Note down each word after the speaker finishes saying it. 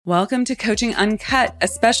Welcome to Coaching Uncut, a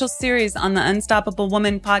special series on the Unstoppable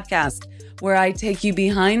Woman podcast, where I take you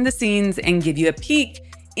behind the scenes and give you a peek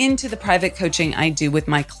into the private coaching I do with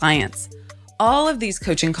my clients. All of these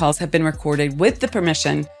coaching calls have been recorded with the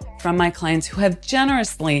permission from my clients who have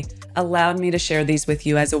generously allowed me to share these with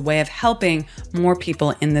you as a way of helping more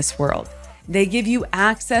people in this world. They give you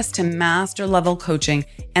access to master level coaching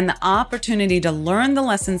and the opportunity to learn the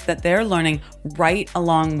lessons that they're learning right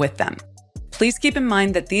along with them. Please keep in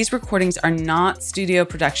mind that these recordings are not studio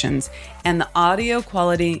productions and the audio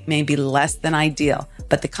quality may be less than ideal,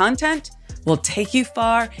 but the content will take you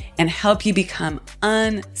far and help you become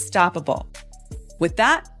unstoppable. With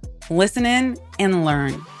that, listen in and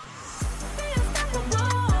learn.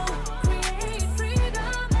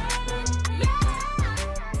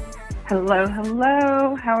 Hello.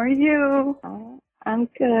 How are you? I'm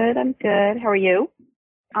good. How are you?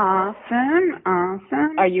 Awesome.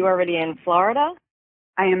 Are you already in Florida?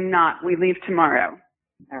 I am not. We leave tomorrow.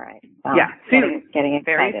 All right. Soon. Getting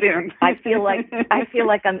excited. Very soon. I feel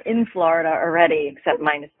like I'm in Florida already, except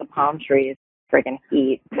minus the palm trees. Friggin'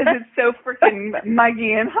 heat. Because it's so freaking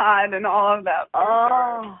muggy and hot and all of that.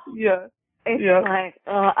 Oh. Yeah. It's like,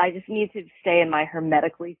 I just need to stay in my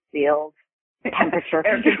hermetically sealed temperature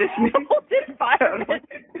air conditioning environment.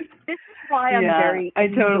 This is why I'm very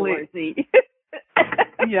outdoorsy.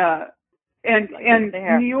 Yeah. And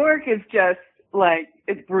New York is just like,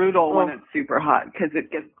 it's brutal when it's super hot because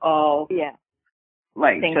it gets all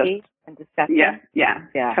like stinky and disgusting.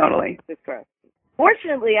 Yeah, totally. It's gross.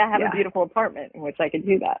 Fortunately, I have a beautiful apartment in which I can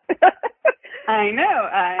do that. I know.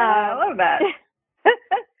 I love that.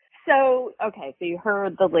 So you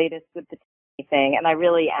heard the latest with the thing, and I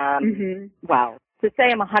really am, to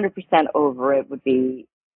say I'm 100% over it would be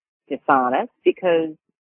dishonest because,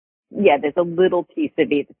 there's a little piece of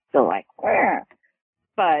me that's still like,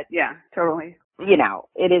 but yeah, totally.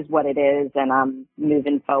 It is what it is, and I'm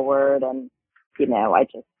moving forward, and,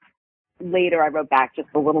 later I wrote back just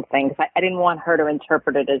a little thing because I didn't want her to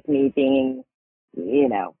interpret it as me being,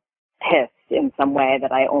 pissed in some way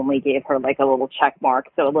that I only gave her like a little check mark.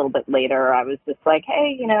 So a little bit later I was just like,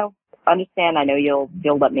 hey, understand, I know you'll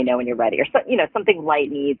let me know when you're ready, or something light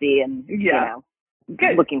and easy, and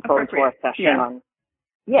good. Looking forward to our session on.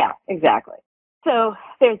 Yeah, exactly. So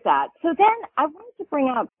there's that. So then I wanted to bring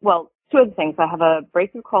up, two other things. I have a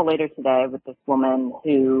breakthrough call later today with this woman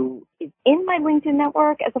who is in my LinkedIn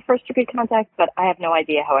network as a first degree contact, but I have no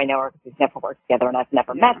idea how I know her because we've never worked together and I've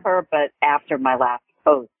never met her. But after my last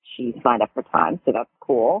post, she signed up for time, so that's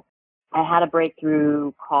cool. I had a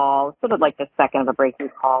breakthrough call, sort of like the second of a breakthrough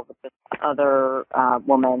call with this other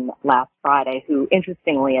woman last Friday who,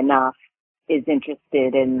 interestingly enough, is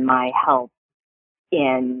interested in my help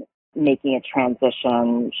in making a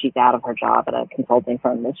transition. She's out of her job at a consulting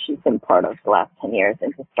firm that she's been part of the last 10 years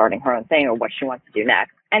into starting her own thing or what she wants to do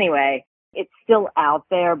next. Anyway, it's still out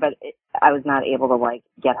there, but I was not able to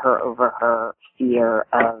get her over her fear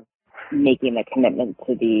of making the commitment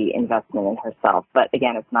to the investment in herself. But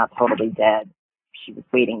again, it's not totally dead. She was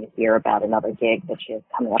waiting to hear about another gig that she has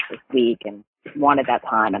coming up this week and wanted that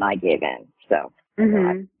time, and I gave in. So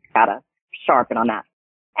I got to sharpen on that.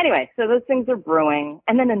 Anyway, so those things are brewing.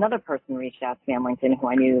 And then another person reached out to me on LinkedIn who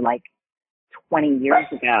I knew 20 years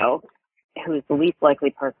ago, who is the least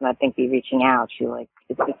likely person I think be reaching out. She is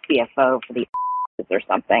the CFO for the or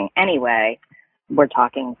something. Anyway, we're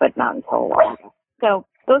talking, but not until a while ago. So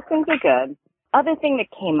those things are good. Other thing that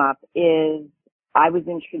came up is I was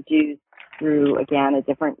introduced through, again, a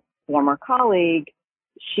different former colleague.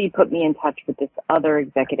 She put me in touch with this other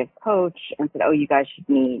executive coach and said, you guys should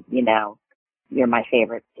meet, you're my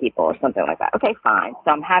favorite people or something like that. Okay, fine.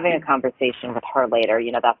 So I'm having a conversation with her later.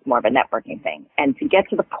 That's more of a networking thing. And to get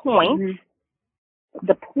to the point,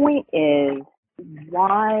 the point is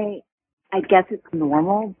why I guess it's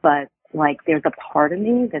normal, but there's a part of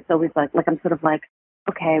me that's always I'm sort of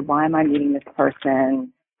okay, why am I meeting this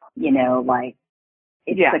person?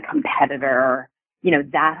 It's a competitor,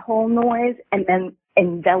 that whole noise. And then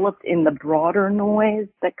enveloped in the broader noise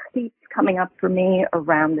that keeps coming up for me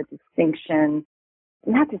around the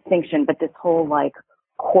but this whole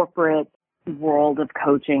corporate world of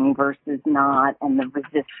coaching versus not, and the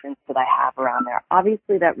resistance that I have around there.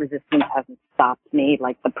 Obviously that resistance hasn't stopped me.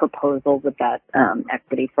 The proposal with that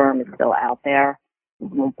equity firm is still out there. I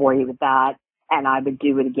won't bore you with that. And I would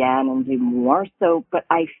do it again and do more. So, but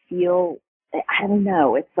I feel, I don't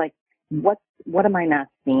know, it's what am I not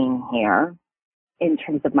seeing here in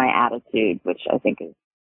terms of my attitude, which I think is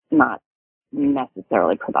not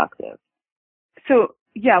necessarily productive. So,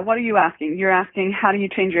 what are you asking? You're asking, how do you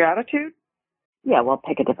change your attitude? Yeah, well,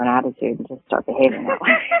 pick a different attitude and just start behaving that way.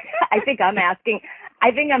 I'm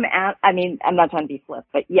not trying to be flip,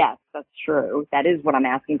 but yes, that's true. That is what I'm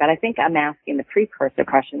asking. But I think I'm asking the precursor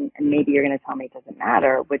question, and maybe you're going to tell me it doesn't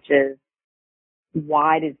matter, which is,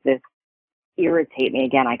 why does this irritate me?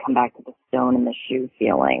 Again, I come back to the stone in the shoe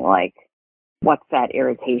feeling. Like, what's that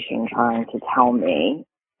irritation trying to tell me?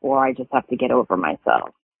 Or I just have to get over myself?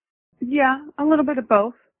 Yeah, a little bit of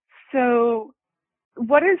both. So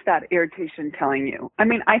what is that irritation telling you? I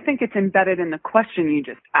mean, I think it's embedded in the question you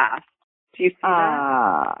just asked. Do you see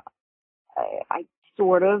that? I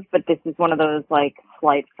sort of, but this is one of those like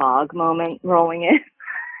slight fog moment rolling in.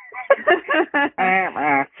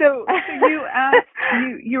 So you asked,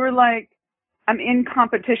 you were like, I'm in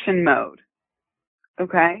competition mode.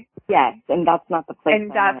 Okay? Yes, and that's not the place.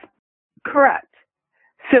 And that's correct.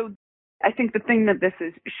 So I think the thing that this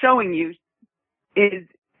is showing you is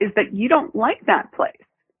that you don't like that place.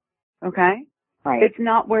 Okay? Right. It's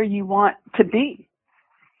not where you want to be.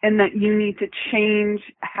 And that you need to change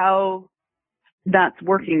how that's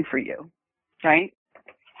working for you. Right?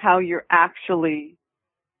 How you're actually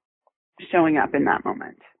showing up in that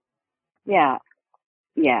moment. Yeah.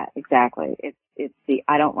 Yeah, exactly. It's the,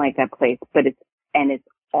 I don't like that place, but it's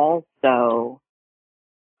also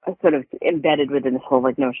sort of embedded within this whole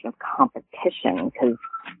like notion of competition, because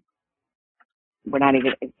we're not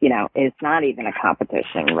even, it's not even a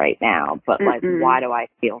competition right now, but like, why do I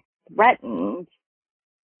feel threatened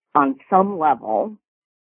on some level?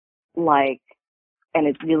 Like, and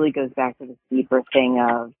it really goes back to this deeper thing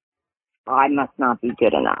of, I must not be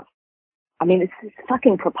good enough. I mean, it's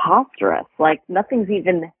fucking preposterous. Like, nothing's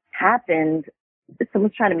even happened.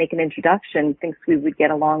 Someone's trying to make an introduction, thinks we would get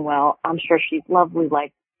along well. I'm sure she's lovely.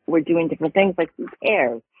 Like, we're doing different things. Like, who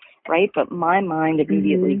cares? Right? But my mind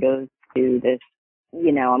immediately goes to this,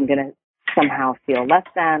 I'm going to somehow feel less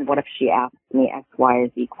than. What if she asks me X, Y, or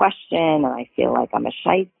Z question and I feel like I'm a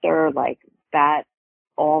shyster? Like, that,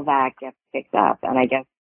 all that gets picked up. And I guess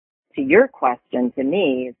to your question, to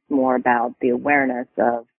me, it's more about the awareness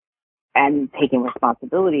of, and taking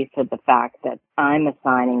responsibility for the fact that I'm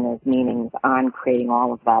assigning those meanings. I'm creating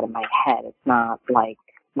all of that in my head. It's not like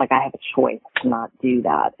I have a choice to not do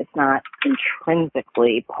that. It's not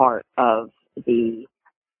intrinsically part of the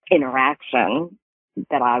interaction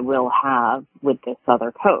that I will have with this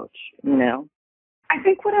other coach, I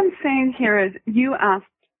think what I'm saying here is you asked,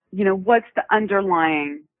 what's the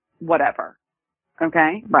underlying whatever,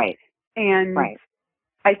 okay? Right. And right.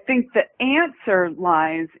 I think the answer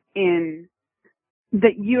lies in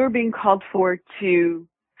that you're being called for to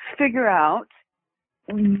figure out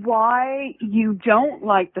why you don't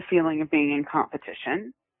like the feeling of being in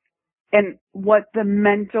competition and what the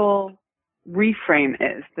mental reframe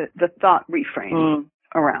is, the thought reframe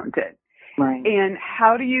around it. Right. And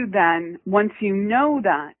how do you then, once you know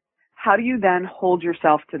that, how do you then hold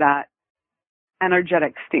yourself to that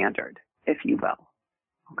energetic standard, if you will?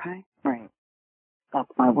 Okay? Right. That's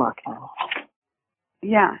my work now.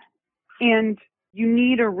 Yeah. And you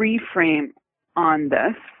need a reframe on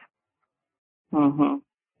this. Mm-hmm.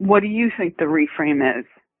 What do you think the reframe is?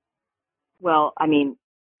 Well, I mean,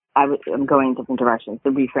 I'm going in different directions. The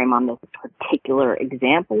reframe on this particular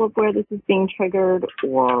example of where this is being triggered,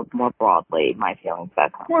 or more broadly, my feelings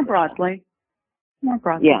about competition? More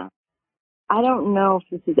broadly. Yeah. I don't know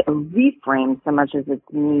if this is a reframe so much as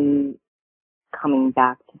it's me coming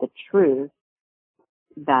back to the truth,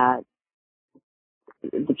 that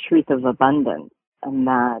the truth of abundance, and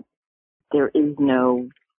that there is no,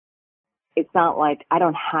 it's not like I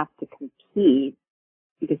don't have to compete,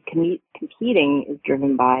 because competing is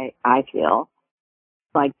driven by, I feel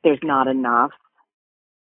like there's not enough.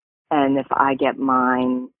 And if I get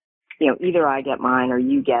mine, either I get mine or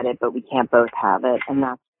you get it, but we can't both have it. And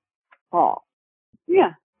that's all.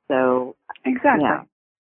 Yeah. So, exactly. Yeah.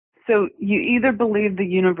 So you either believe the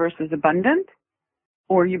universe is abundant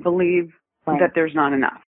or you believe that there's not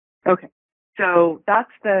enough. Okay. So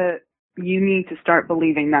you need to start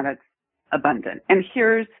believing that it's abundant. And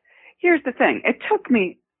here's the thing. It took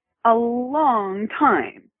me a long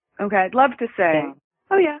time. Okay. I'd love to say,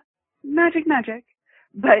 oh yeah, magic,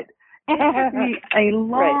 but it took me a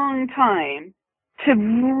long time to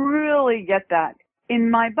really get that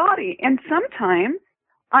in my body. And sometimes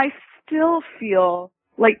I still feel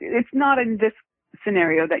like it's not in this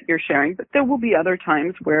scenario that you're sharing, but there will be other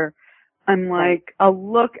times where I'm like,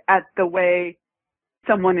 I'll look at the way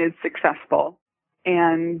someone is successful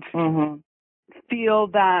and feel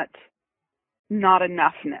that not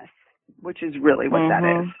enoughness, which is really what that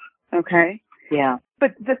is. Okay? Yeah.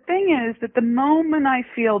 But the thing is that the moment I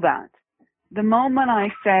feel that, the moment I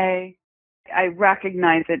say, I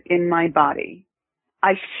recognize it in my body,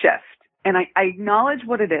 I shift and I acknowledge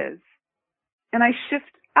what it is and I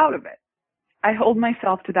shift out of it. I hold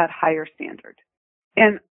myself to that higher standard.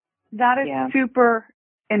 And that is super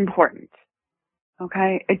important.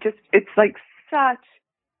 Okay. It's like such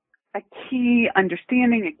a key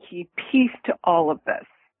understanding, a key piece to all of this.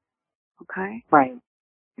 Okay. Right.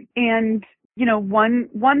 And, you know,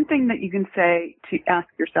 one thing that you can say to ask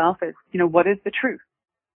yourself is, you know, what is the truth?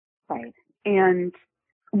 Right. And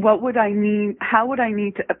what would I need, how would I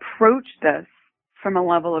need to approach this from a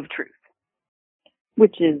level of truth?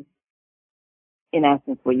 Which is, in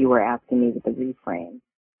essence, what you were asking me with the reframe.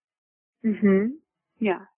 Mm-hmm.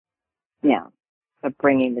 Yeah. Yeah. But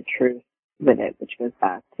bringing the truth with it, which goes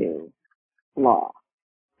back to law.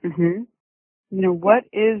 Mm-hmm. You know, what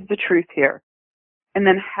is the truth here? And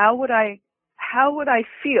then how would I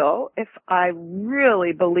feel if I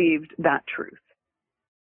really believed that truth?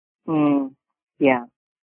 Yeah.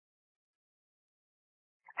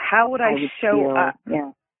 How would I show up?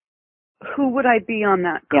 Yeah. Who would I be on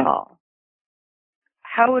that call?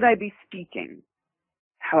 How would I be speaking?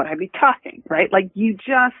 How would I be talking? Right? Like you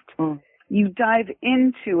just, you dive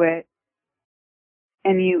into it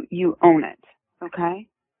and you own it. Okay?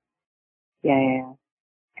 Yeah.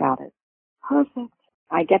 Got it. Perfect.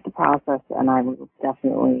 I get the process and I will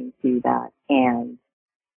definitely do that. And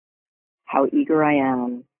how eager I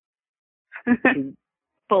am to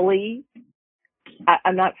fully,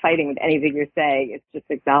 I'm not fighting with anything you're saying. It's just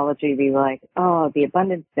acknowledging the like, oh, the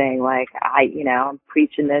abundance thing. Like I'm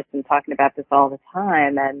preaching this and talking about this all the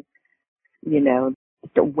time and, you know,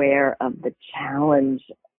 just aware of the challenge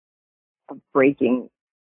of breaking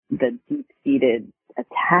the deep-seated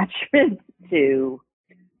attachment to,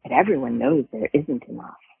 and everyone knows there isn't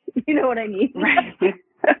enough. You know what I mean? Right.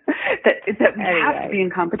 that we have to be in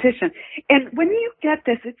competition. And when you get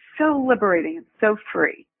this, it's so liberating. It's so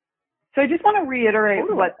free. So I just want to reiterate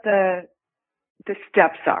what the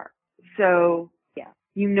steps are. So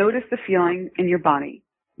you notice the feeling in your body.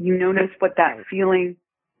 You notice what that feeling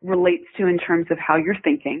relates to in terms of how you're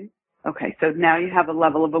thinking. Okay, so now you have a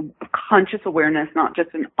level of a conscious awareness, not just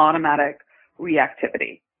an automatic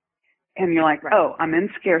reactivity. And you're like, oh, I'm in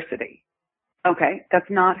scarcity. Okay, that's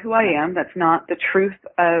not who I am. That's not the truth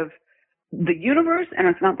of the universe, and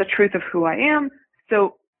it's not the truth of who I am.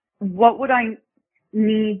 So what would I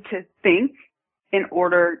need to think in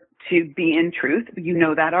order to be in truth? You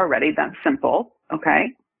know that already. That's simple.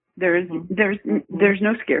 Okay, there's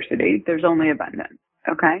no scarcity. There's only abundance.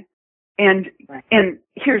 Okay, and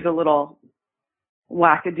here's a little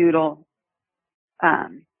wackadoodle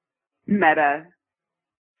meta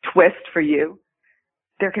twist for you.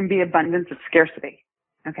 There can be abundance of scarcity.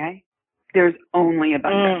 Okay? There's only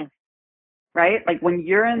abundance. Right? Like when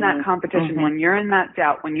you're in that competition, when you're in that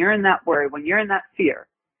doubt, when you're in that worry, when you're in that fear,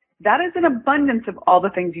 that is an abundance of all the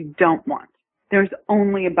things you don't want. There's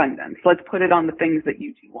only abundance. Let's put it on the things that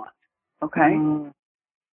you do want. Okay?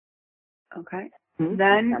 Okay?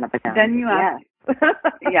 Then you ask,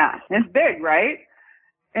 yeah, it's big, right?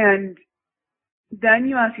 And then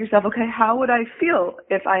you ask yourself, okay, how would I feel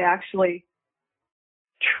if I actually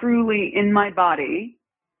truly in my body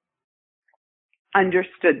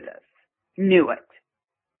understood this, knew it?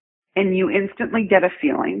 And you instantly get a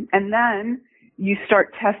feeling. And then you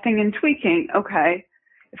start testing and tweaking. Okay,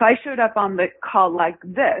 if I showed up on the call like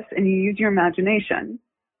this and you use your imagination,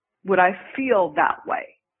 would I feel that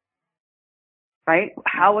way? Right?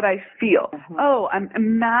 How would I feel? Oh, I'm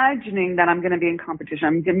imagining that I'm going to be in competition.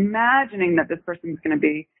 I'm imagining that this person's going to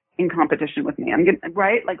be in competition with me.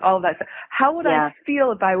 Right? Like all of that stuff. How would I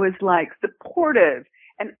feel if I was like supportive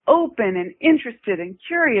and open and interested and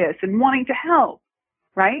curious and wanting to help?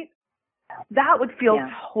 Right? That would feel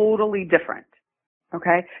totally different.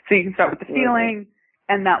 Okay? So you can start with the feeling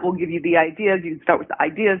and that will give you the ideas. You can start with the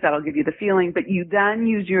ideas, that'll give you the feeling, but you then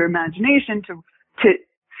use your imagination to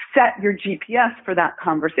set your GPS for that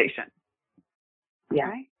conversation. Yeah.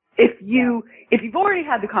 Okay? If you've already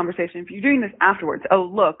had the conversation, if you're doing this afterwards, oh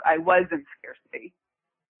look, I was in scarcity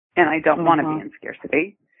and I don't want to be in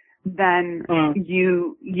scarcity, then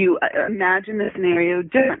you imagine the scenario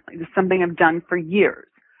differently. This is something I've done for years.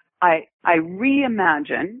 I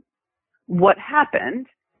reimagine what happened,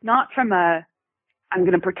 not from I'm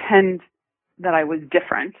going to pretend that I was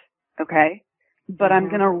different, okay? But I'm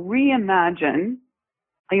going to reimagine.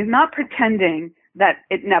 He's not pretending that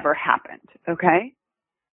it never happened, okay?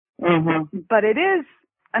 But it is,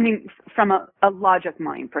 I mean, from a logic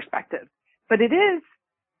mind perspective, but it is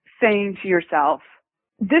saying to yourself,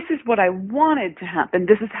 this is what I wanted to happen.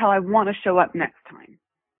 This is how I want to show up next time.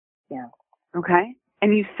 Yeah. Okay?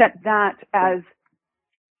 And you set that as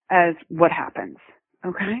what happens.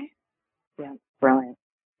 Okay? Yeah. brilliant.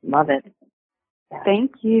 Love it. Yeah.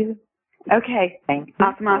 Thank you. Okay. Thanks.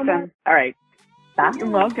 Awesome. All right. Bye. You're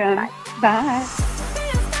welcome. Bye.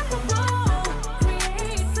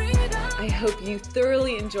 I hope you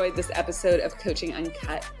thoroughly enjoyed this episode of Coaching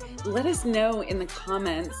Uncut. Let us know in the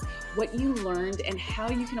comments what you learned and how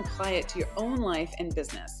you can apply it to your own life and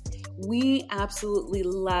business. We absolutely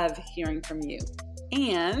love hearing from you.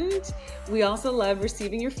 And we also love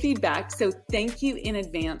receiving your feedback. So thank you in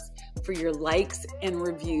advance for your likes and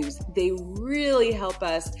reviews. They really help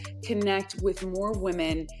us connect with more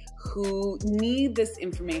women who need this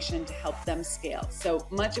information to help them scale. So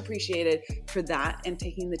much appreciated for that and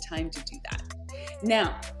taking the time to do that.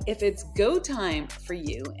 Now, if it's go time for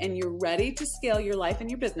you and you're ready to scale your life and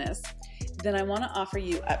your business, then I want to offer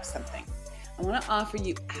you up something. I want to offer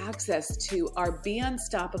you access to our Be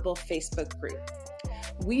Unstoppable Facebook group.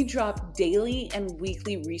 We drop daily and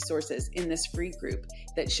weekly resources in this free group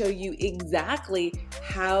that show you exactly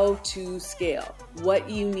how to scale, what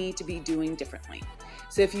you need to be doing differently.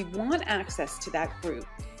 So if you want access to that group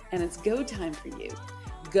and it's go time for you,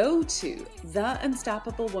 go to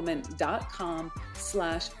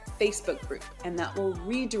theunstoppablewoman.com/Facebook group, and that will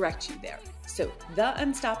redirect you there. So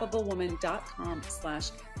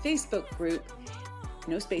theunstoppablewoman.com/Facebook group,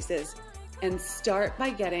 no spaces, and start by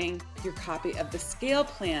getting your copy of the Scale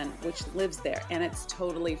Plan, which lives there, and it's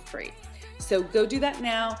totally free. So go do that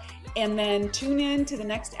now, and then tune in to the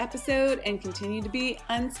next episode and continue to be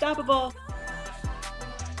unstoppable.